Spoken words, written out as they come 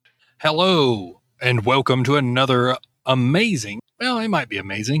Hello, and welcome to another amazing, well, it might be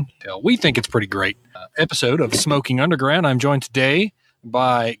amazing. We think it's pretty great episode of Smoking Underground. I'm joined today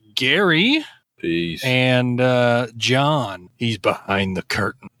by Gary. Peace. And John. He's behind the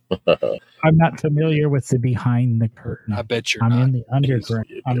curtain. I'm not familiar with the behind the curtain. I bet you're I'm not. in the underground.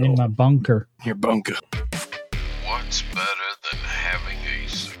 I'm in my bunker. Your bunker. What's better than having a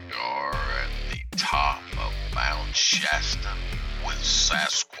cigar at the top of Mount Shasta with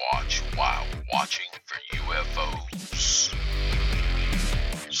Sasquatch while watching for UFOs?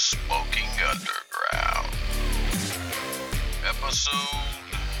 Smoking Underground. Episode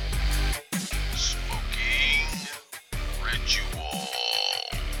Smoking Rituals.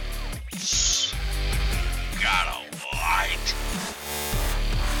 Got a light?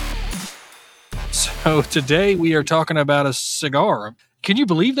 So today we are talking about a cigar. Can you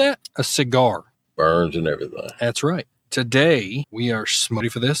believe that? A cigar. Burns and everything. That's right. Today we are smoking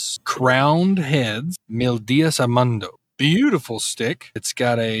for this Crowned Heads Mil Dias Amando. Beautiful stick. It's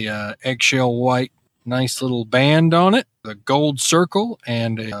got a eggshell white, nice little band on it, a gold circle,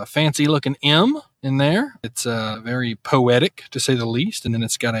 and a fancy looking M in there. It's very poetic, to say the least. And then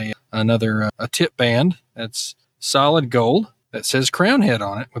it's got another tip band that's solid gold that says Crown Head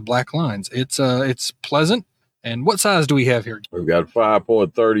on it with black lines. It's pleasant. And what size do we have here? We've got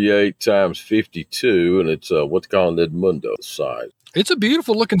 5.38 times 52, and it's what's called an Edmundo size. It's a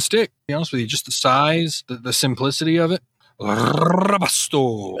beautiful looking stick, to be honest with you. Just the size, the simplicity of it.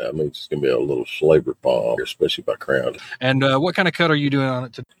 Robusto. Yeah, I mean, it's going to be a little flavor bomb, especially by Crown. And what kind of cut are you doing on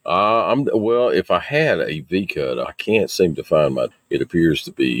it today? Well, if I had a V cut, I can't seem to find my. It appears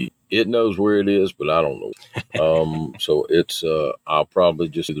to be. It knows where it is, but I don't know. So it's. I'll probably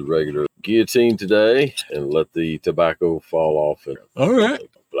just do the regular guillotine today and let the tobacco fall off. All right,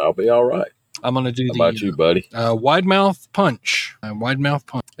 but I'll be all right. I'm gonna do. How about you, buddy? Wide mouth punch. Wide mouth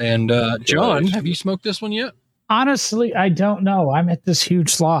punch. And John, have you smoked this one yet? Honestly, I don't know. I'm at this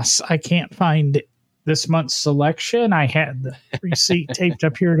huge loss. I can't find this month's selection. I had the receipt taped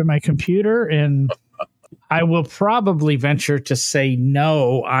up here to my computer, and I will probably venture to say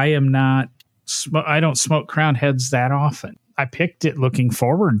no. I am not. I don't smoke Crown Heads that often. I picked it looking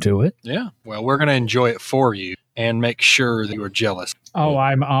forward to it. Yeah. Well, we're gonna enjoy it for you and make sure that you are jealous. Oh,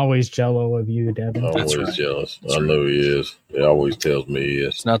 I'm always jello of you, Devin. Always right. jealous. I know he is. He always tells me he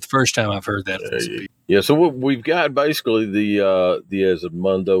is. It's not the first time I've heard that. Yeah, so we've got basically the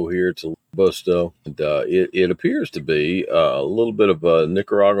Edmundo here. It's a Busto, and it appears to be a little bit of a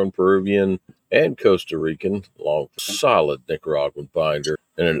Nicaraguan, Peruvian, and Costa Rican, along with a solid Nicaraguan binder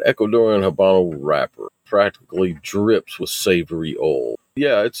and an Ecuadorian Habano wrapper. Practically drips with savory oil.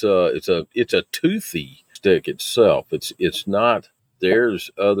 Yeah, it's a toothy stick itself. It's not. There's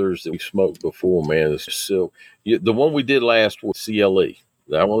others that we smoked before, man. It's silk. The one we did last week, CLE.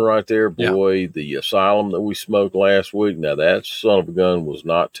 That one right there, boy, yeah. The Asylum that we smoked last week, now that son of a gun was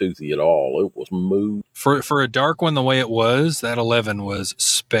not toothy at all. It was smooth. For a dark one the way it was, that 11 was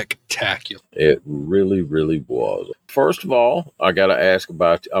spectacular. It really, really was. First of all, I'm going to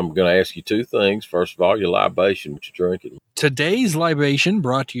ask you two things. First of all, your libation, what you drinking. Today's libation,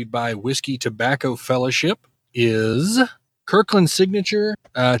 brought to you by Whiskey Tobacco Fellowship, is Kirkland Signature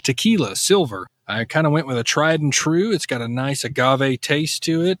Tequila Silver. I kind of went with a tried and true. It's got a nice agave taste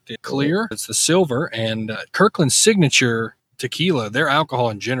to it. It's clear. It's the silver. And Kirkland Signature Tequila, their alcohol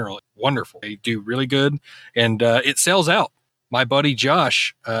in general, wonderful. They do really good. And it sells out. My buddy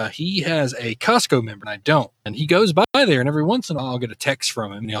Josh, he has a Costco member, and I don't. And he goes by there, and every once in a while I'll get a text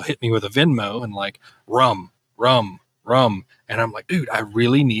from him, and he'll hit me with a Venmo and like, rum. And I'm like, dude, I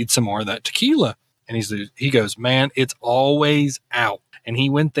really need some more of that tequila. And he goes, man, it's always out. And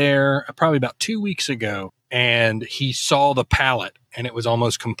he went there probably about 2 weeks ago, and he saw the pallet, and it was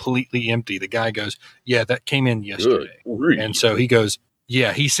almost completely empty. The guy goes, yeah, that came in yesterday. Good. And so he goes,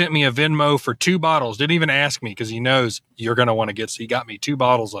 yeah, he sent me a Venmo for 2 bottles. Didn't even ask me because he knows you're going to want to get. So he got me 2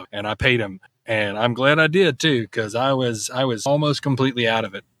 bottles of it, and I paid him. And I'm glad I did, too, because I was almost completely out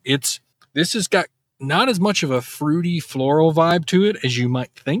of it. This has got not as much of a fruity floral vibe to it as you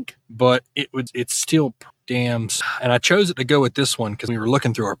might think, but it's still damn. And I chose it to go with this one because we were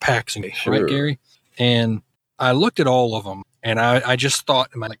looking through our packs, right, Gary? And I looked at all of them, and I just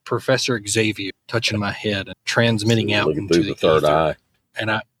thought, am I like Professor Xavier touching my head and transmitting out into the third eye? And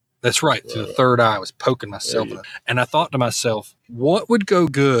that's right, through the third eye, I was poking myself. And I thought to myself, what would go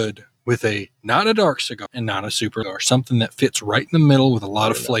good with not a dark cigar and not a super cigar, something that fits right in the middle with a lot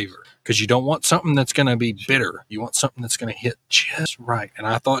of flavor? Because you don't want something that's going to be bitter. You want something that's going to hit just right. And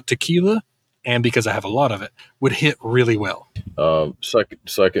I thought tequila, and because I have a lot of it, would hit really well. Second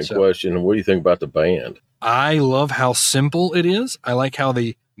question, what do you think about the band? I love how simple it is. I like how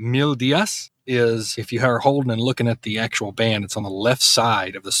the Mil Dias is, if you are holding and looking at the actual band, it's on the left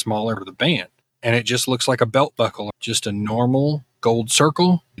side of the smaller of the band. And it just looks like a belt buckle, just a normal gold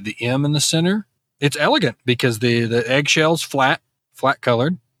circle, the M in the center. It's elegant because the eggshell's flat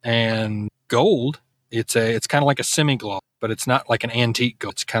colored, and gold. It's kind of like a semi-gloss, but it's not like an antique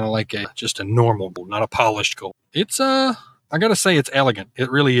gold. It's kind of like just a normal gold, not a polished gold. It's I gotta say, it's elegant.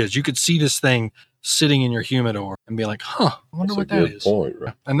 It really is. You could see this thing sitting in your humidor and be like, I wonder what that is. That's a good point,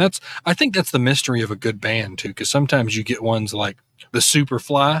 right? And I think that's the mystery of a good band too, because sometimes you get ones like the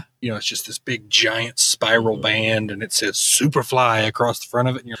Superfly. It's just this big giant spiral band, and it says Superfly across the front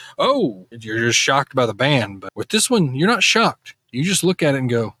of it. And you're just shocked by the band. But with this one, you're not shocked. You just look at it and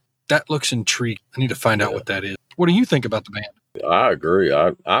go, that looks intriguing. I need to find out what that is. What do you think about the band? I agree.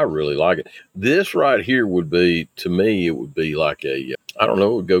 I really like it. This right here would be, to me, it would be like I don't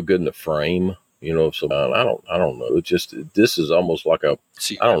know, it would go good in the frame. So I don't know. It's just, this is almost like I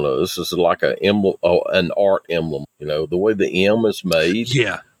don't know. This is like an emblem, an art emblem. The way the M is made.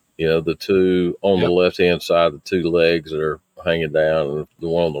 Yeah. The two on the left-hand side, the two legs that are hanging down, and the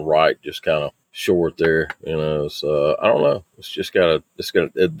one on the right just kind of short there. So I don't know. It's got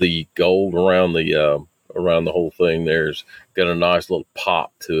the gold around the whole thing. There's got a nice little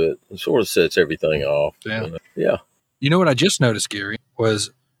pop to it. It sort of sets everything off. Yeah. Yeah. You know what I just noticed, Gary, was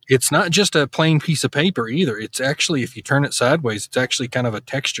it's not just a plain piece of paper either. It's actually, if you turn it sideways, it's actually kind of a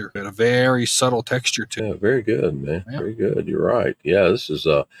texture, a very subtle texture to it. Yeah, very good, man. Yeah. Very good. You're right. Yeah, this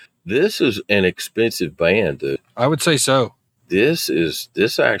is an expensive band, dude. I would say so. This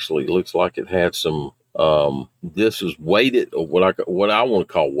actually looks like it had some. This is weighted, or what I want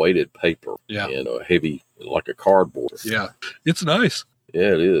to call weighted paper. Yeah, heavy, like a cardboard. Yeah, it's nice.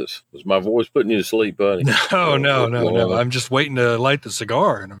 Yeah, it is. Is my voice putting you to sleep, buddy? No. I'm just waiting to light the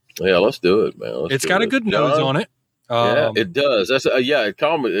cigar. Yeah, let's do it, man. It's got a good nose on it. Yeah, it does. That's it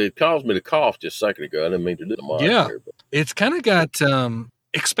caused me to cough just a second ago. I didn't mean to do the Yeah, here, but. It's kind of got.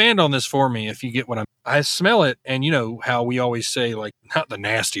 Expand on this for me if you get what I smell it, and you know how we always say, like, not the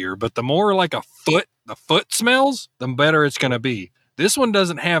nastier, but the more like the foot smells, the better it's going to be. This one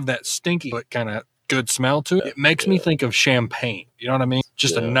doesn't have that stinky foot kind of good smell to it. It makes me think of champagne. You know what I mean?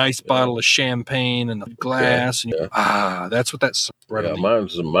 Just a nice bottle of champagne in the glass. And that's what that's.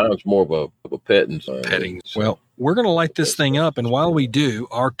 Mine's more of a petting. Well, we're going to light this thing up, and while we do,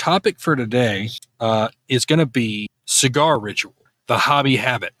 our topic for today is going to be cigar ritual. The hobby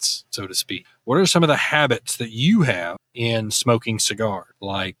habits, so to speak. What are some of the habits that you have in smoking cigar?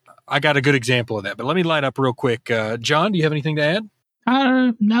 Like, I got a good example of that, but let me light up real quick. John, do you have anything to add?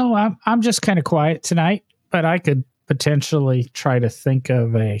 No, I'm just kind of quiet tonight, but I could potentially try to think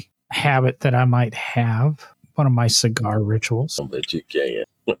of a habit that I might have. One of my cigar rituals. I bet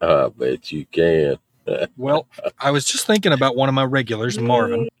you can. Well, I was just thinking about one of my regulars,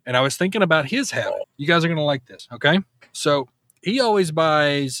 Marvin, and I was thinking about his habit. You guys are going to like this, okay? So he always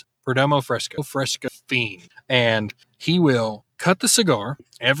buys Perdomo Fresco Fiend, and he will cut the cigar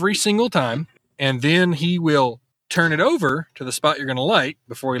every single time, and then he will turn it over to the spot you're going to light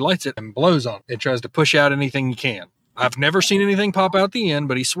before he lights it and blows on it and tries to push out anything he can. I've never seen anything pop out the end,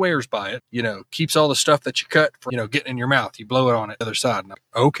 but he swears by it. Keeps all the stuff that you cut from, getting in your mouth. You blow it on it the other side.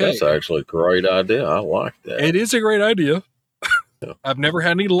 Okay. That's actually a great idea. I like that. It is a great idea. I've never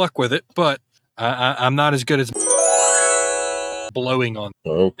had any luck with it, but I'm not as good as blowing on.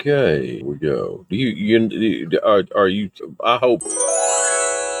 Okay, here we go. Are you? I hope.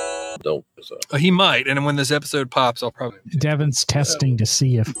 Don't. He might, and when this episode pops, I'll probably. Devin's testing to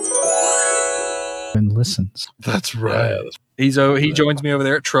see if and listens. That's right. He joins me over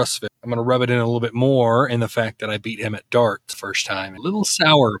there at Trustville. I'm going to rub it in a little bit more in the fact that I beat him at darts first time. A little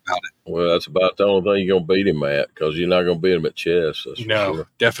sour about it. Well, that's about the only thing you're going to beat him at, because you're not going to beat him at chess. No, sure.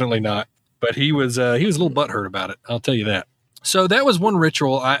 Definitely not. But he was a little butthurt about it. I'll tell you that. So that was one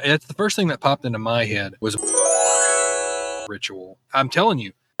ritual. It's the first thing that popped into my head was ritual. I'm telling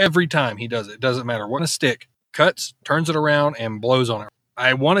you, every time he does it, doesn't matter what, a stick, cuts, turns it around, and blows on it.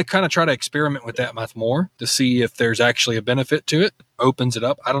 I want to kind of try to experiment with that much more to see if there's actually a benefit to it. Opens it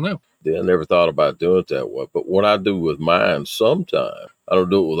up. I don't know. Yeah, I never thought about doing it that way. But what I do with mine sometimes, I don't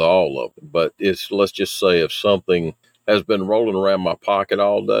do it with all of them. But let's just say if something has been rolling around my pocket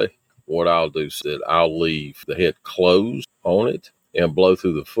all day, what I'll do is that I'll leave the head closed on it and blow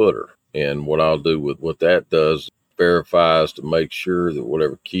through the footer. And what I'll do with what that does, verifies to make sure that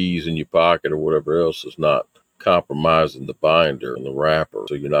whatever keys in your pocket or whatever else is not compromising the binder and the wrapper,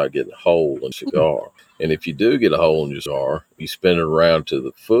 so you're not getting a hole in the cigar. And if you do get a hole in your cigar, you spin it around to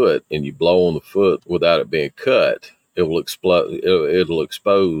the foot and you blow on the foot without it being cut, it will explode. It'll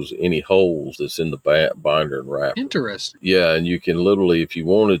expose any holes that's in the binder and wrapper. Interesting. Yeah, and you can literally, if you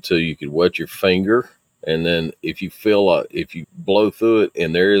wanted to, you could wet your finger, and then if you blow through it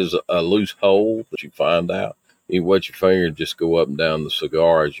and there is a loose hole that you find out, you wet your finger and just go up and down the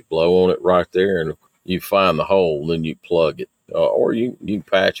cigar as you blow on it right there, and you find the hole, then you plug it, or you can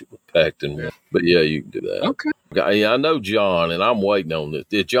patch it with Pectin. But yeah, you can do that. Okay. I know John, and I'm waiting on this.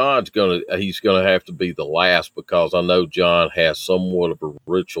 He's gonna have to be the last, because I know John has somewhat of a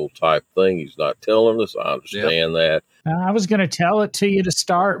ritual type thing. He's not telling us. I understand that. I was going to tell it to you to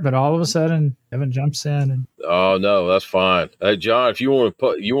start, but all of a sudden Evan jumps in. And Oh no, that's fine. Hey John, if you want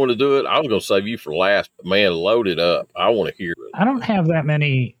to do it, I was gonna save you for last. But man, load it up. I want to hear it. I don't have that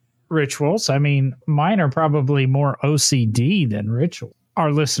many rituals. I mean, mine are probably more OCD than ritual.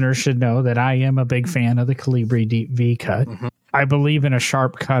 Our listeners should know that I am a big fan of the Colibri Deep V cut. Mm-hmm. I believe in a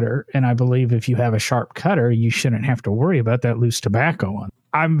sharp cutter, and I believe if you have a sharp cutter, you shouldn't have to worry about that loose tobacco on.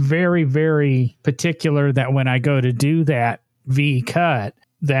 I'm very, very particular that when I go to do that V cut,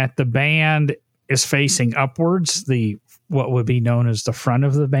 that the band is facing upwards, what would be known as the front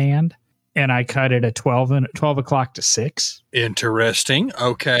of the band, and I cut it at 12 o'clock to 6. Interesting.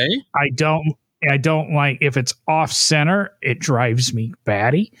 Okay. I don't like if it's off center, it drives me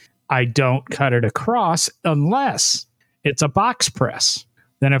batty. I don't cut it across unless it's a box press.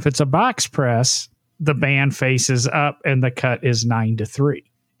 Then if it's a box press, the band faces up and the cut is 9 to 3.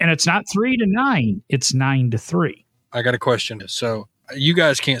 And it's not 3 to 9, it's 9 to 3. I got a question. So you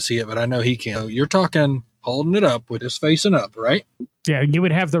guys can't see it, but I know he can. So you're talking holding it up with this facing up, right? Yeah, you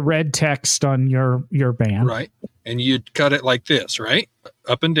would have the red text on your band. Right. And you'd cut it like this, right?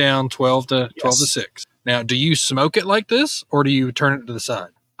 Up and down 12 to 6. Now, do you smoke it like this, or do you turn it to the side?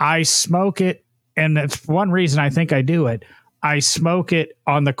 I smoke it, and that's one reason I think I do it. I smoke it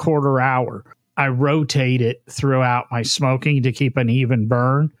on the quarter hour. I rotate it throughout my smoking to keep an even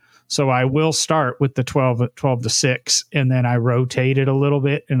burn. So I will start with the 12 to 6, and then I rotate it a little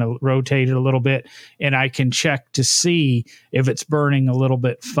bit and rotate it a little bit, and I can check to see if it's burning a little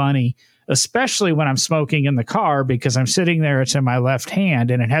bit funny, especially when I'm smoking in the car, because I'm sitting there, it's in my left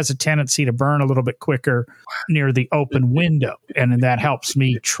hand, and it has a tendency to burn a little bit quicker near the open window, and that helps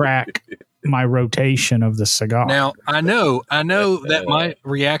me track my rotation of the cigar. Now, I know that my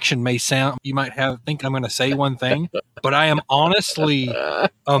reaction may sound, you might think I'm going to say one thing, but I am honestly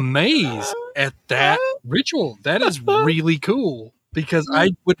amazed at that ritual. That is really cool, because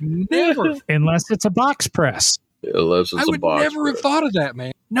I would never, unless it's a box press. Unless it's I would never have thought of that,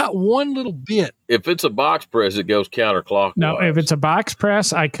 man. Not one little bit. If it's a box press, it goes counterclockwise. No, if it's a box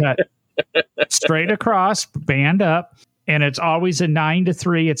press, I cut straight across, band up. And it's always a 9 to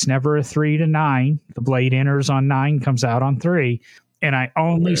 3. It's never a 3 to 9. The blade enters on 9, comes out on 3. And I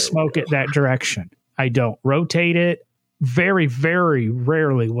only smoke it that direction. I don't rotate it. Very, very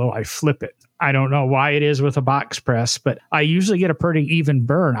rarely will I flip it. I don't know why it is with a box press, but I usually get a pretty even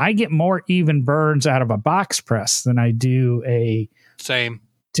burn. I get more even burns out of a box press than I do a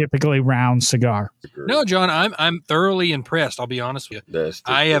typically round cigar. No, John, I'm thoroughly impressed. I'll be honest with you.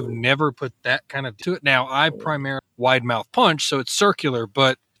 I have never put that kind of to it. Now, I primarily wide mouth punch, so it's circular,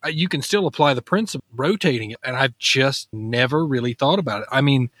 but you can still apply the principle of rotating it, and I've just never really thought about it. I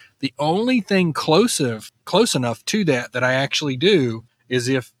mean, the only thing close enough to that I actually do is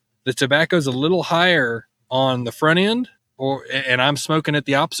if the tobacco's a little higher on the front end, and I'm smoking it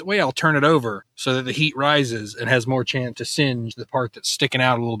the opposite way, I'll turn it over so that the heat rises and has more chance to singe the part that's sticking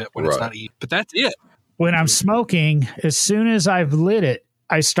out a little bit when it's not even. But that's it. When I'm smoking, as soon as I've lit it,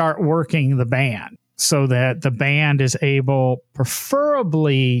 I start working the band so that the band is able,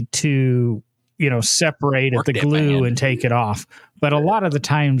 preferably, to separate at the glue and take it off. But a lot of the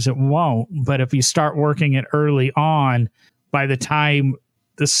times it won't. But if you start working it early on, by the time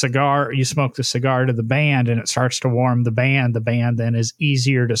you smoke the cigar to the band and it starts to warm the band then is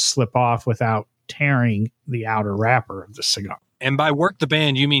easier to slip off without tearing the outer wrapper of the cigar. And by work the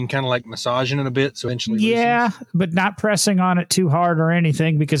band, you mean kind of like massaging it a bit so eventually loosens? But not pressing on it too hard or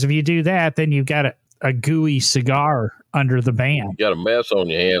anything, because if you do that, then you've got a gooey cigar under the band. You got a mess on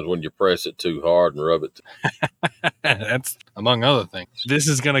your hands when you press it too hard and rub it. That's among other things. This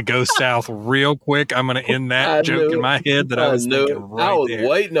is going to go south real quick. I'm going to end that joke in my head that I was thinking right I was there.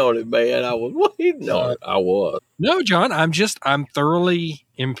 waiting on it, man. I was waiting on it. I was. No, John, I'm thoroughly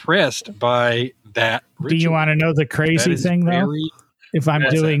impressed by that ritual. Do you want to know the crazy thing, though? If I'm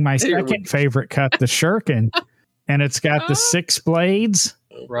doing my second favorite cut, the Shirkin, and it's got the 6 blades,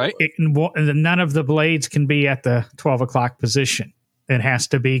 right? None of the blades can be at the 12 o'clock position. It has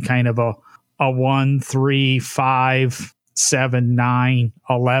to be kind of a 1, 3, 5, 7, 9,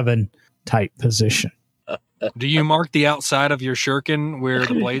 11 type position. Do you mark the outside of your shirkin where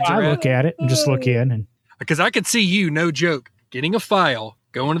the blades I are look at it and just look in, and Because I could see you, no joke, getting a file,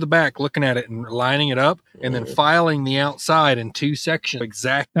 going to the back, looking at it and lining it up, and then filing the outside in 2 sections.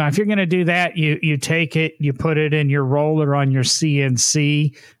 Exactly. now if you're going to do that, you take it, you put it in your roller on your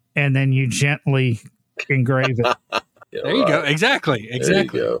CNC, and then you gently engrave it. Yeah, There you go. Exactly. There you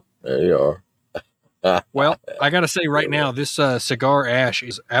go. There you are. Well, I got to say right now, this cigar ash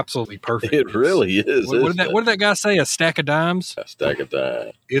is absolutely perfect. It really is. What did that guy say? A stack of dimes? A stack of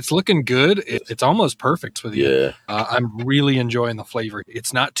dimes. It's looking good. It's almost perfect with you. Yeah. I'm really enjoying the flavor.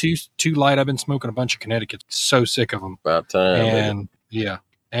 It's not too light. I've been smoking a bunch of Connecticut. So sick of them. About time. And yeah.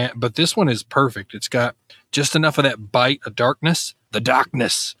 But this one is perfect. It's got just enough of that bite of darkness,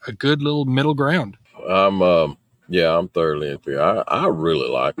 a good little middle ground. I'm thoroughly into it. I really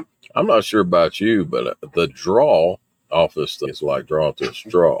like it. I'm not sure about you, but the draw off this thing is like drawing through a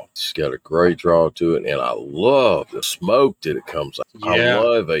straw. It's got a great draw to it, and I love the smoke that it comes out. Yeah.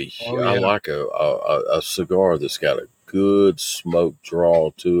 I like a cigar that's got a good smoke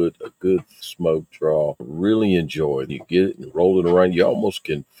draw to it, a good smoke draw. Really enjoy it. You get it and roll it around. You almost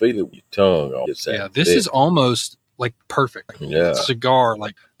can feel it with your tongue. This is almost like perfect. Yeah. Cigar,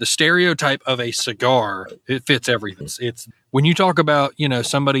 like the stereotype of a cigar, it fits everything. It's when you talk about,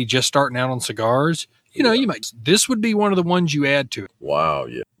 somebody just starting out on cigars, this would be one of the ones you add to it. Wow.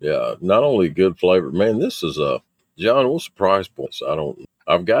 Yeah. Yeah. Not only good flavor, man, this is John, what's the price point?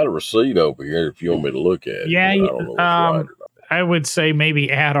 I've got a receipt over here if you want me to look at it. Yeah. I don't know what's right or not. I would say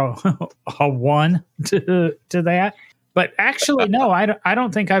maybe add a 1 to that. But actually, no, I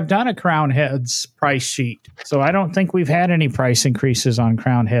don't think I've done a Crown Heads price sheet. So I don't think we've had any price increases on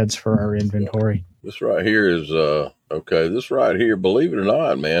Crown Heads for our inventory. This right here is, okay, this right here, believe it or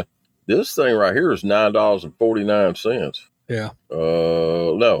not, man, this thing right here is $9.49. Yeah.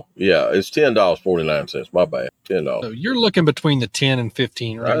 No, yeah, it's $10.49. My bad, $10. So you're looking between the 10 and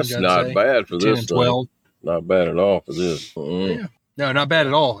 15, right? That's not bad for 10 this and thing. 12. Not bad at all for this. Mm-hmm. Yeah. No, not bad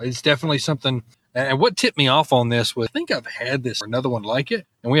at all. It's definitely something. And what tipped me off on this was I think I've had this or another one like it.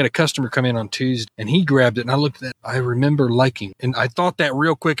 And we had a customer come in on Tuesday and he grabbed it and I looked at it. I remember liking it. And I thought that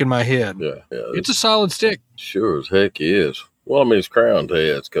real quick in my head. Yeah. It's a solid stick. Sure as heck is. Well, I mean, it's crowned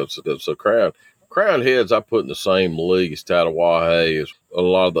heads because crowned heads I put in the same league as Tatawahe as a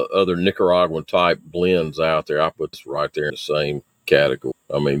lot of the other Nicaraguan type blends out there. I put this right there in the same category.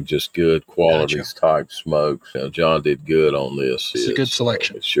 I mean, just good quality type smokes. John did good on this. It's a good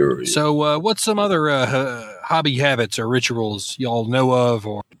selection. It sure is. So what's some other hobby habits or rituals y'all know of?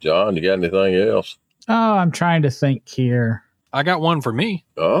 Or John, you got anything else? Oh, I'm trying to think here. I got one for me.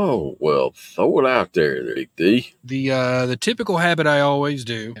 Oh, well, throw it out there, Big D. The typical habit I always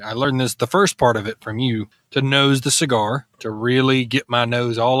do, I learned the first part of it from you, to nose the cigar, to really get my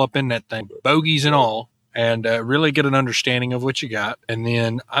nose all up in that thing, bogeys and all, and really get an understanding of what you got. And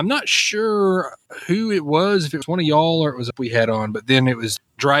then I'm not sure who it was, if it was one of y'all or it was if we had on, but then it was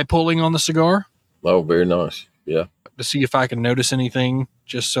dry pulling on the cigar. Oh, very nice. Yeah. To see if I can notice anything,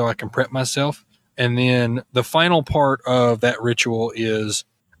 just so I can prep myself. And then the final part of that ritual is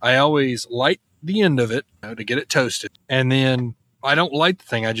I always light the end of it to get it toasted. And then I don't light the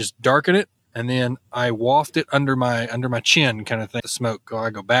thing. I just darken it. And then I waft it under my chin kind of thing. The smoke.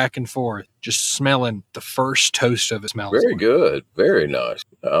 I go back and forth, just smelling the first toast of it. Smells very good. Very nice.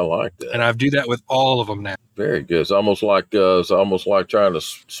 I like that. And I do that with all of them now. Very good. It's almost like trying to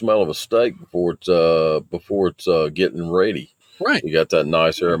smell of a steak before it's getting ready. Right. You got that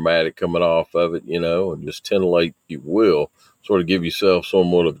nice aromatic coming off of it, and just titillate, you will, sort of give yourself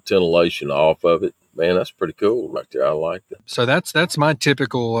somewhat of a titillation off of it. Man, that's pretty cool right there. I like that. So that's my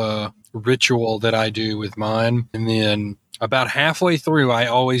typical ritual that I do with mine. And then about halfway through,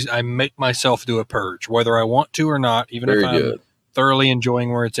 I make myself do a purge, whether I want to or not, even if I'm thoroughly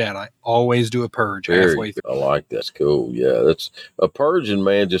enjoying where it's at. I always do a purge halfway through. I like that. That's cool. Yeah, that's a purging,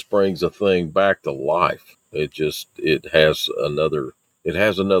 man, just brings a thing back to life. It has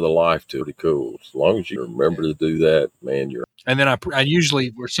another life to it. Pretty cool. As long as you remember to do that, man, you're. And then I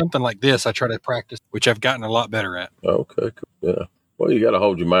usually, for something like this, I try to practice, which I've gotten a lot better at. Okay, cool. Yeah. Well, you got to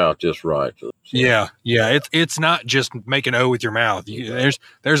hold your mouth just right. So. Yeah. It's not just make an O with your mouth.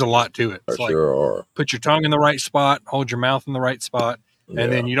 There's a lot to it. It's there sure are. Put your tongue in the right spot, hold your mouth in the right spot, and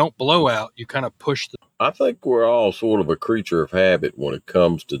then you don't blow out. You kind of push the. I think we're all sort of a creature of habit when it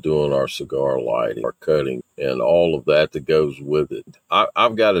comes to doing our cigar lighting, our cutting, and all of that goes with it.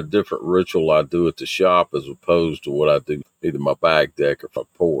 I've got a different ritual I do at the shop as opposed to what I do either my back deck or my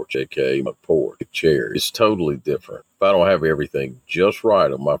porch, aka my porch chair. It's totally different. If I don't have everything just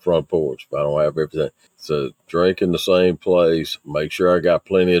right on my front porch, if I don't have everything, so drink in the same place, make sure I got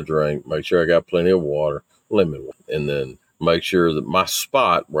plenty of drink, make sure I got plenty of water. lemon one, and then make sure that my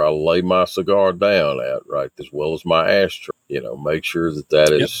spot where I lay my cigar down at, right, as well as my ashtray, make sure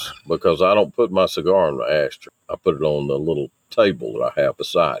that is, because I don't put my cigar in the ashtray. I put it on the little table that I have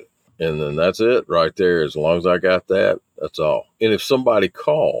beside it. And then that's it right there. As long as I got that, that's all. And if somebody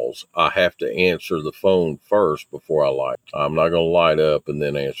calls, I have to answer the phone first before I light. I'm not going to light up and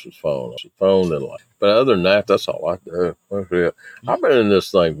then answer the phone. Answer the phone and light. But other than that, that's all I do. I've been in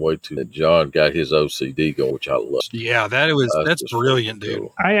this thing way too. John got his OCD going, which I love. Yeah, that's brilliant, dude.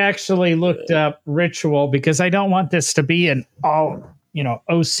 Cool. I actually looked up ritual because I don't want this to be an all,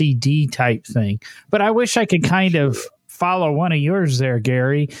 OCD type thing. But I wish I could kind of follow one of yours there,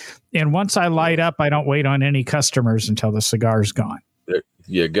 Gary. And once I light up, I don't wait on any customers until the cigar's gone. There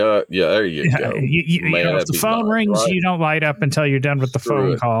you go. Yeah, there you go. Man, if the phone rings, right? You don't light up until you're done with the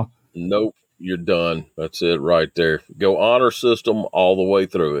phone call. Nope. You're done. That's it right there. Go honor system all the way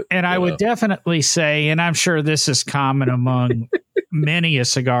through it. And I would definitely say, and I'm sure this is common among many a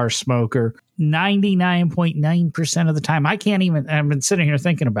cigar smoker, 99.9% of the time, I've been sitting here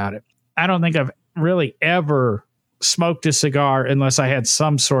thinking about it. I don't think I've really ever smoked a cigar unless I had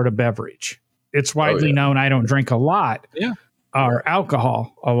some sort of beverage. It's widely known I don't drink a lot or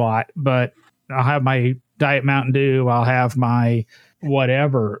alcohol a lot, but I'll have my Diet Mountain Dew. I'll have my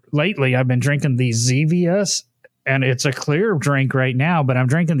whatever. Lately, I've been drinking these Zevias, and it's a clear drink right now, but I'm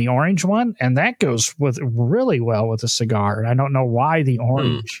drinking the orange one, and that goes with really well with a cigar. I don't know why the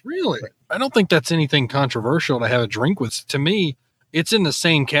orange. Really? I don't think that's anything controversial to have a drink with. To me, it's in the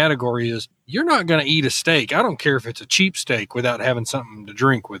same category as you're not going to eat a steak. I don't care if it's a cheap steak without having something to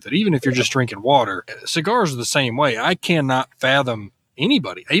drink with it, even if you're just drinking water. Cigars are the same way. I cannot fathom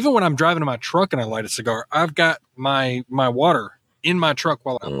anybody. Even when I'm driving in my truck and I light a cigar, I've got my water in my truck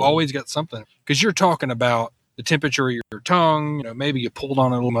while I've always got something, because you're talking about the temperature of your tongue. Maybe you pulled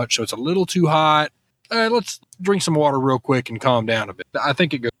on it a little much, so it's a little too hot. Let's drink some water real quick and calm down a bit. I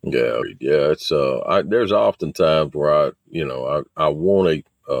think it goes. Yeah. It's there's often times where I want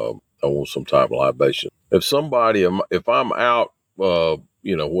I want some type of libation. If I'm out,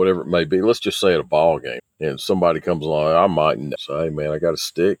 whatever it may be, let's just say at a ball game, and somebody comes along, I might say, hey man, I got a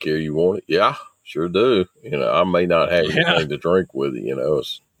stick here. You want it? Yeah, sure do. I may not have anything to drink with it.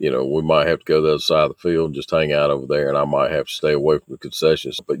 We might have to go to the other side of the field and just hang out over there, and I might have to stay away from the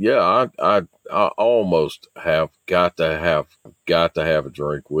concessions. But yeah, I almost have got to have a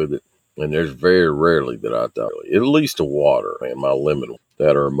drink with it, and there's very rarely that I don't. At least a water, man, my lemon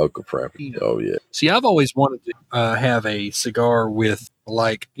that or a mocha frappuccino. Oh yeah. See, I've always wanted to have a cigar with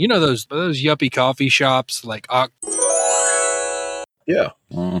those yuppie coffee shops like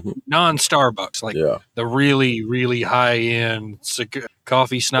non-Starbucks, the really, really high-end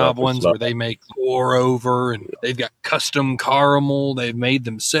coffee snob ones where they make pour over and they've got custom caramel. They've made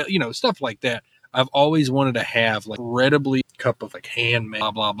them stuff like that. I've always wanted to have incredibly cup of handmade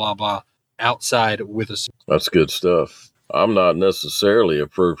blah, blah, blah, blah outside with a cigar. That's good stuff. I'm not necessarily a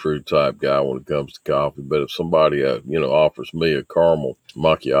fruit type guy when it comes to coffee, but if somebody, offers me a caramel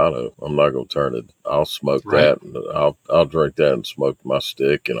macchiato, I'm not going to turn it. I'll smoke that, and I'll drink that and smoke my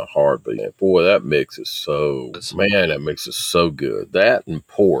stick in a heartbeat. And boy, that mix is so good. That and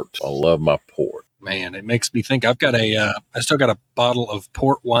port. I love my port. Man, it makes me think. I still got a bottle of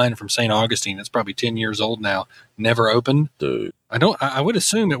port wine from St. Augustine. It's probably 10 years old now. Never opened. Dude. I would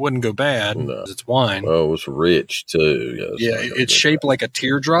assume it wouldn't go bad because it's wine. Oh, it's rich too. It's shaped like a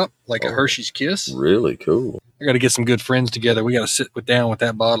teardrop, like a Hershey's Kiss. Really cool. I got to get some good friends together. We got to sit down with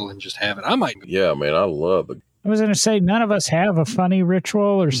that bottle and just have it. I might. Yeah, man, I love it. I was going to say, none of us have a funny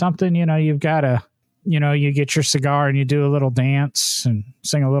ritual or something. You've got to, you get your cigar and you do a little dance and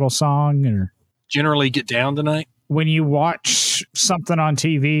sing a little song, or generally get down tonight. When you watch something on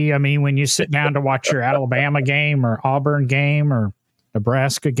TV, when you sit down to watch your Alabama game or Auburn game or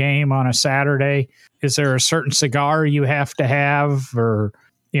Nebraska game on a Saturday, is there a certain cigar you have to have? Or,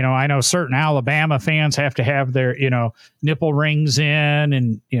 I know certain Alabama fans have to have their, nipple rings in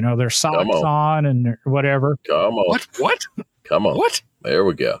and, their socks on and whatever. Come on. What? Come on. What? There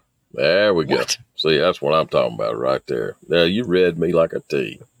we go. What? See, that's what I'm talking about right there. Now, you read me like a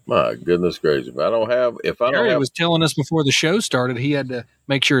T. My goodness gracious. Gary was telling us before the show started, he had to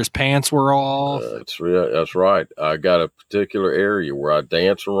make sure his pants were off. That's right. I got a particular area where I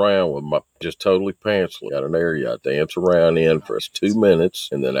dance around with my just totally pantsless. Got an area I dance around in for 2 minutes,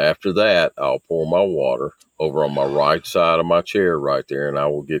 and then after that, I'll pour my water over on my right side of my chair right there, and I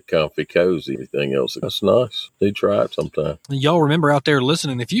will get comfy, cozy. Everything else, that's nice. Do try it sometime. Y'all remember out there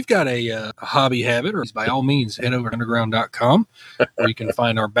listening, if you've got a hobby habit, or by all means, head over to underground.com where you can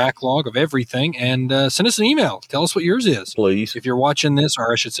find our backlog of everything and send us an email. Tell us what yours is. Please. If you're watching this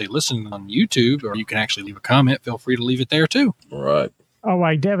or I should say listen on YouTube, or you can actually leave a comment. Feel free to leave it there too. All right. Oh,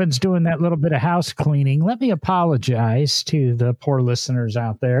 while Devin's doing that little bit of house cleaning, let me apologize to the poor listeners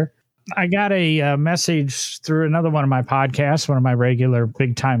out there. I got a message through another one of my podcasts, one of my regular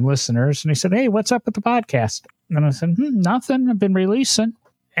big-time listeners, and he said, "Hey, what's up with the podcast?" And I said, "Nothing. I've been releasing."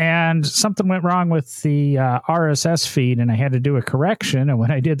 And something went wrong with the RSS feed, and I had to do a correction. And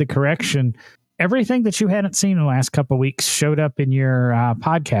when I did the correction, everything that you hadn't seen in the last couple of weeks showed up in your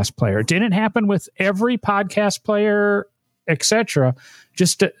podcast player. It didn't happen with every podcast player, etc.,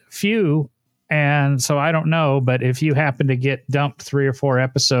 just a few. And so I don't know, but if you happen to get dumped 3 or 4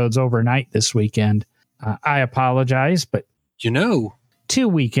 episodes overnight this weekend, I apologize. But 2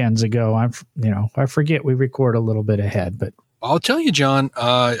 weekends ago, I forget we record a little bit ahead. But I'll tell you, John,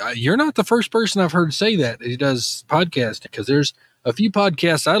 you're not the first person I've heard say that he does podcasting, because there's a few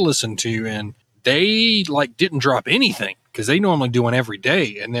podcasts I listen to, and they didn't drop anything, because they normally do one every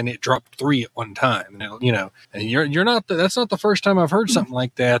day, and then it dropped 3 at one time. And you're not. That's not the first time I've heard something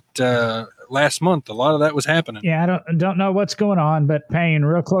like that. Last month, a lot of that was happening. Yeah, I don't know what's going on, but paying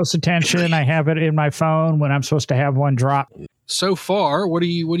real close attention. I have it in my phone when I'm supposed to have one drop. So far, what are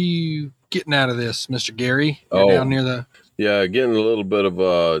you getting out of this, Mr. Gary? You're down near the. Yeah, getting a little bit of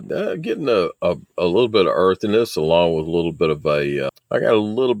getting a little bit of earthiness, along with a little bit of I got a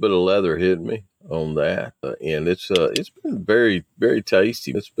little bit of leather hitting me on that, and it's been very, very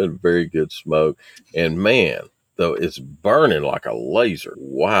tasty. It's been very good smoke, and man, though it's burning like a laser.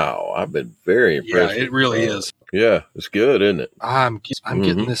 Wow, I've been very impressed. Yeah, it really is. Yeah, it's good, isn't it? I'm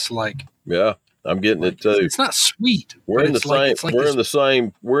getting this yeah. I'm getting it too. It's not sweet. We're in the same. We're in the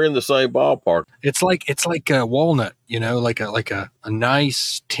same. We're in the same ballpark. It's like a walnut, like a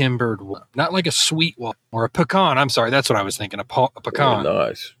nice timbered, not like a sweet walnut or a pecan. I'm sorry, that's what I was thinking. A pecan.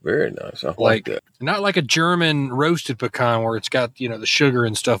 Very nice. I like that. Not like a German roasted pecan where it's got the sugar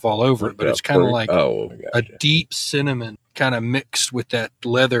and stuff all over it, but it's kind of like a deep cinnamon kind of mixed with that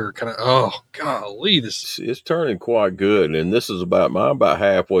leather kind of. Oh golly, it's turning quite good, and this is about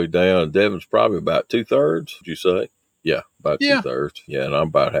halfway down. Devin's probably about 2/3. Would you say? Yeah, about 2/3. Yeah, and I'm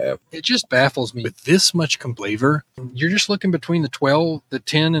about half. It just baffles me with this much flavor. You're just looking between the $12, the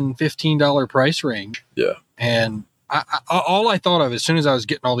 $10, and $15 price range. Yeah, and all I thought of as soon as I was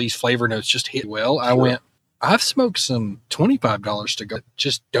getting all these flavor notes just hit well, I went, I've smoked some $25 to go that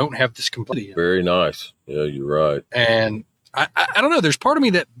just don't have this complexity. Very nice. Yeah, you're right. And I don't know. There's part of me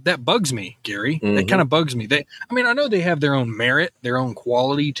that bugs me, Gary. Mm-hmm. That kind of bugs me. I know they have their own merit, their own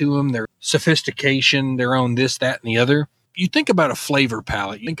quality to them, their sophistication, their own this, that, and the other. You think about a flavor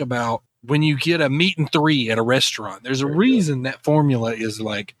palette. You think about when you get a meat and 3 at a restaurant. There's a reason that formula is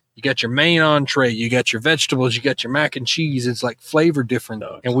like, you got your main entree, you got your vegetables, you got your mac and cheese. It's like flavor different.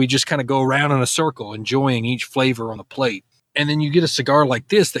 And we just kind of go around in a circle enjoying each flavor on the plate. And then you get a cigar like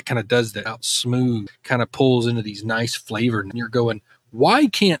this that kind of does that out smooth, kind of pulls into these nice flavors. And you're going, why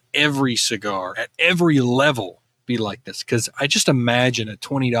can't every cigar at every level be like this? Because I just imagine a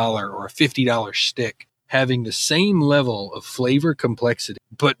 $20 or a $50 stick having the same level of flavor complexity,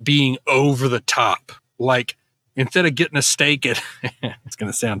 but being over the top. Like, instead of getting a steak at, it's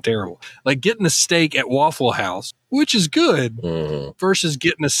going to sound terrible, like getting a steak at Waffle House, which is good, versus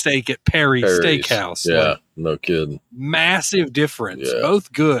getting a steak at Perry's Steakhouse. Yeah, no kidding. Massive difference. Yeah.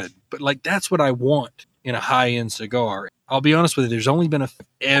 Both good. But that's what I want in a high-end cigar. I'll be honest with you, there's only been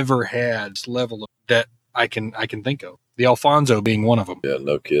ever had this level of that I can think of. The Alfonso being one of them. Yeah,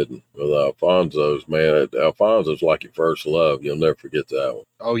 no kidding. With Alfonso's, man, Alfonso's like your first love. You'll never forget that one.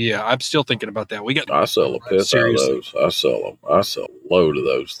 Oh yeah, I'm still thinking about that. I sell a piss out of those. I sell them. I sell a load of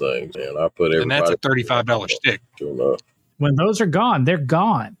those things, and I put everybody. And that's a $35 stick. Sure enough. When those are gone, they're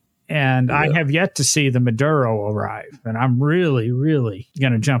gone. And I have yet to see the Maduro arrive, and I'm really, really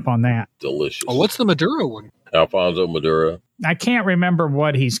going to jump on that. Delicious. Oh, what's the Maduro one? Alfonso Maduro. I can't remember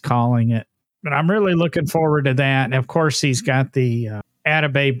what he's calling it. But I'm really looking forward to that. And, of course, he's got the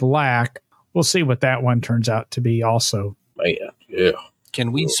Atabey Black. We'll see what that one turns out to be also. Man, yeah.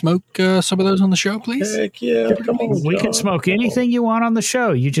 Can we smoke some of those on the show, please? Heck yeah. Come on, we can smoke anything you want on the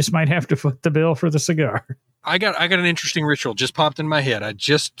show. You just might have to foot the bill for the cigar. I got an interesting ritual just popped in my head. I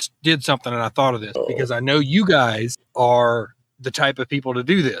just did something and I thought of this because I know you guys are the type of people to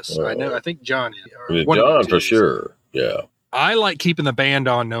do this. I think John is. John, for sure. Yeah. I like keeping the band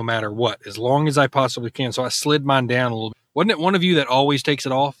on no matter what, as long as I possibly can. So I slid mine down a little bit. Wasn't it one of you that always takes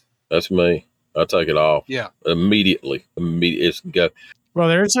it off? That's me. I take it off. Yeah. Immediately. Well,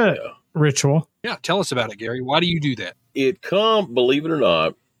 there's a ritual. Yeah. Tell us about it, Gary. Why do you do that? Believe it or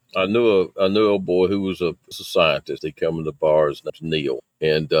not, I knew a boy who was a scientist. He come in the bar. His name's Neil.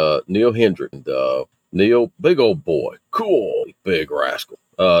 And Neil Hendrick. And Neil, big old boy, cool, big rascal.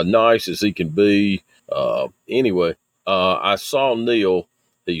 Nice as he can be. Anyway, I saw Neil.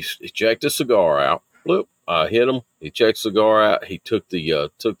 He checked the cigar out. Look, I hit him. He checked the cigar out. He took the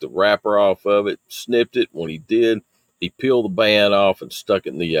wrapper off of it, snipped it. When he did, he peeled the band off and stuck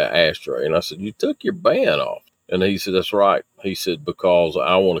it in the ashtray. And I said, "You took your band off?" And he said, "That's right." He said, "Because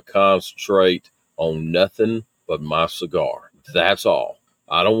I want to concentrate on nothing but my cigar. That's all.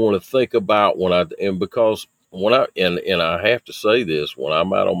 I don't want to think about because when I have to say this, when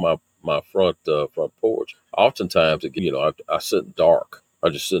I'm out on my front porch, oftentimes I sit in dark. I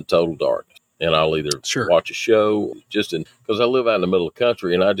just sit in total darkness, and I'll either watch a show, because I live out in the middle of the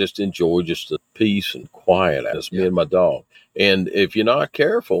country, and I just enjoy just the peace and quiet. It's me and my dog. And if you're not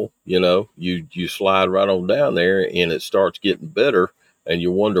careful, you slide right on down there, and it starts getting better. And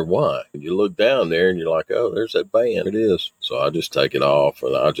you wonder why. And you look down there and you're like, oh, there's that band. It is. So I just take it off,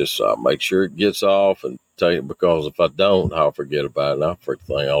 and I make sure it gets off and take it, because if I don't, I'll forget about it, and I'll forget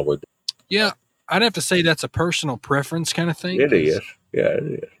the thing all the way down. Yeah, I'd have to say that's a personal preference kind of thing. It is. Yeah,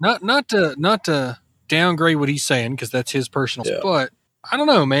 it is. Not to downgrade what he's saying, because that's his personal. Yeah. But I don't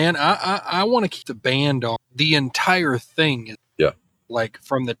know, man. I want to keep the band on. The entire thing. Yeah. Like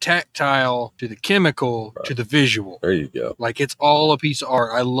from the tactile to the chemical to the visual. There you go. Like it's all a piece of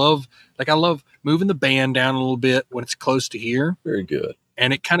art. I love moving the band down a little bit when it's close to here. Very good.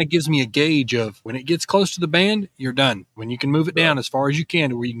 And it kind of gives me a gauge of when it gets close to the band, you're done. When you can move it down as far as you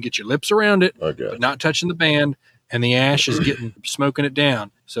can to where you can get your lips around it, but not touching the band, and the ash is smoking it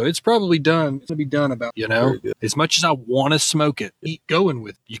down. So it's probably done. It's going to be done about, as much as I want to smoke it, keep going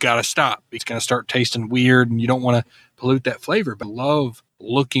with it. You got to stop. It's going to start tasting weird, and you don't want to pollute that flavor. But I love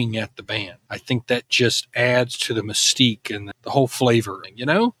looking at the band. I think that just adds to the mystique and the whole flavoring,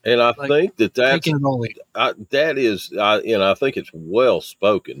 And I think that is, I think it's well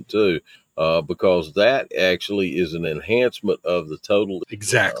spoken too, because that actually is an enhancement of the total.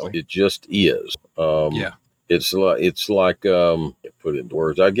 Exactly. It just is. It's like put it into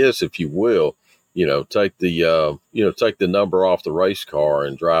words, I guess, if you will, take the number off the race car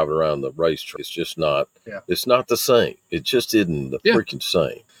and drive it around the racetrack. It's just not. Yeah. It's not the same. It just isn't the freaking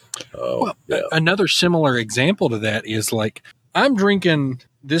same. Another similar example to that is like I'm drinking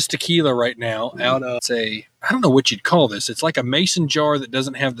this tequila right now out of I don't know what you'd call this. It's like a mason jar that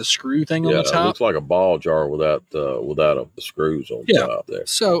doesn't have the screw thing on the top. It looks like a ball jar without the screws on the top there.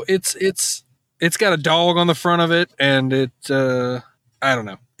 So it's got a dog on the front of it, and I don't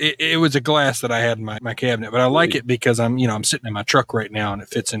know. It was a glass that I had in my cabinet, but I like it because I'm sitting in my truck right now, and it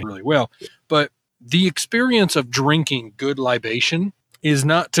fits in really well. But the experience of drinking good libation is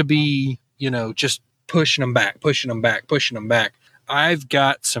not to be, just pushing them back. I've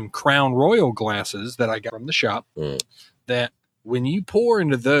got some Crown Royal glasses that I got from the shop that when you pour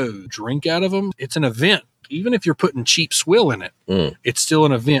into those, drink out of them, it's an event. Even if you're putting cheap swill in it, it's still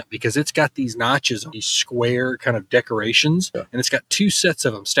an event because it's got these notches, these square kind of decorations, and it's got two sets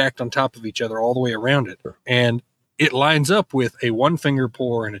of them stacked on top of each other all the way around it. And it lines up with a 1-finger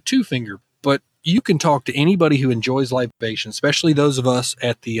pour and a 2-finger. But you can talk to anybody who enjoys libation, especially those of us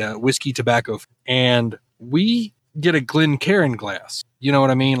at the Whiskey Tobacco, and we get a Glencairn glass. You know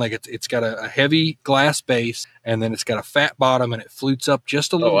what I mean? Like it's got a heavy glass base, and then it's got a fat bottom, and it flutes up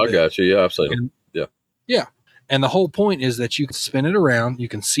just a little bit. I got you. Yeah, I've seen it. Yeah. And the whole point is that you can spin it around, you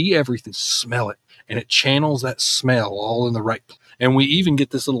can see everything, smell it, and it channels that smell all in the right place. And we even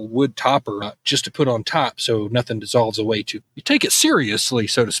get this little wood topper just to put on top so nothing dissolves away too. You take it seriously,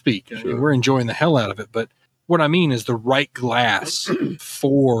 so to speak. Sure. I mean, we're enjoying the hell out of it. But what I mean is the right glass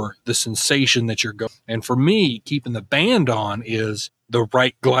for the sensation that you're going. And for me, keeping the band on is the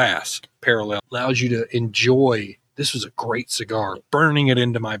right glass parallel. Allows you to enjoy, this was a great cigar, burning it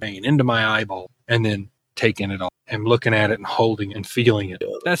into my vein, into my eyeball, and then taking it off and looking at it and holding it and feeling it.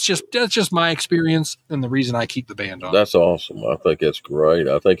 That's just my experience and the reason I keep the band on. That's awesome. I think that's great.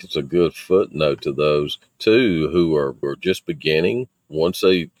 I think it's a good footnote to those too who are just beginning. Once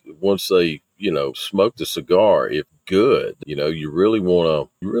they smoke the cigar, if good, you really want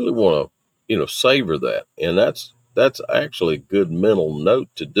to savor that. And that's actually a good mental note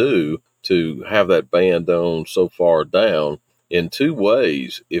to do, to have that band on so far down. In two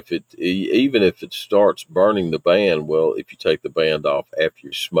ways, even if it starts burning the band, well, if you take the band off after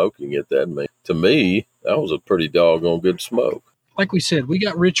you're smoking it, to me, that was a pretty doggone good smoke. Like we said, we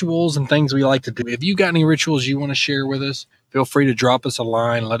got rituals and things we like to do. If you got any rituals you want to share with us, feel free to drop us a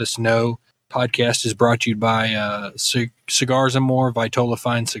line. Let us know. Podcast is brought to you by Cigars and More, Vitola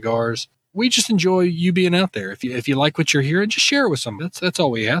Fine Cigars. We just enjoy you being out there. If you like what you're hearing, just share it with somebody. That's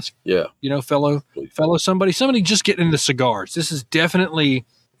all we ask. Yeah. Fellow somebody just getting into cigars. This is definitely,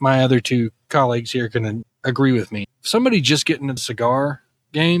 my other two colleagues here can agree with me. If somebody just getting into the cigar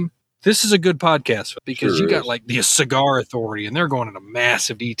game, this is a good podcast because Sure you got is. like the Cigar Authority, and they're going into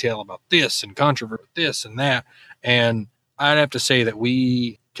massive detail about this and controversy, this and that. And I'd have to say that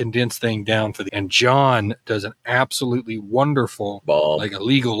we condense things down for and John does an absolutely wonderful, Bomb. like a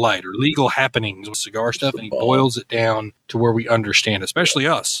legal light or legal happenings with cigar stuff, and he bomb. boils it down to where we understand, especially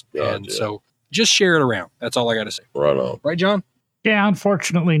us. Gotcha. And so just share it around. That's all I got to say. Right on. Right, John? Yeah,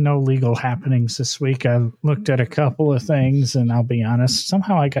 unfortunately, no legal happenings this week. I looked at a couple of things, and I'll be honest,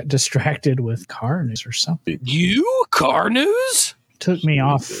 somehow I got distracted with car news or something. You? Car news? Took me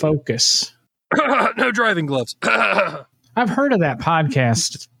off focus. No driving gloves. I've heard of that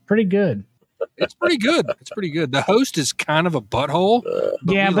podcast. It's pretty good. It's pretty good. It's pretty good. The host is kind of a butthole.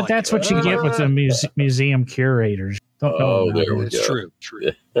 Yeah, we but like that's it. what you get with the museum curators. Don't know Oh, about there we it. It's go.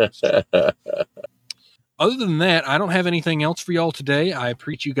 true. Other than that, I don't have anything else for y'all today. I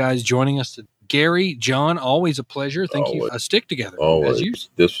appreciate you guys joining us. Gary, John, always a pleasure. Thank you. Always. Stick together. As Always. usual.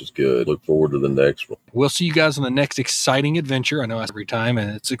 This was good. Look forward to the next one. We'll see you guys on the next exciting adventure. I know every time,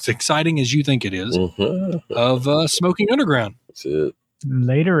 and it's as exciting as you think it is, Mm-hmm. of Smoking Underground. That's it.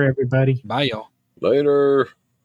 Later, everybody. Bye, y'all. Later.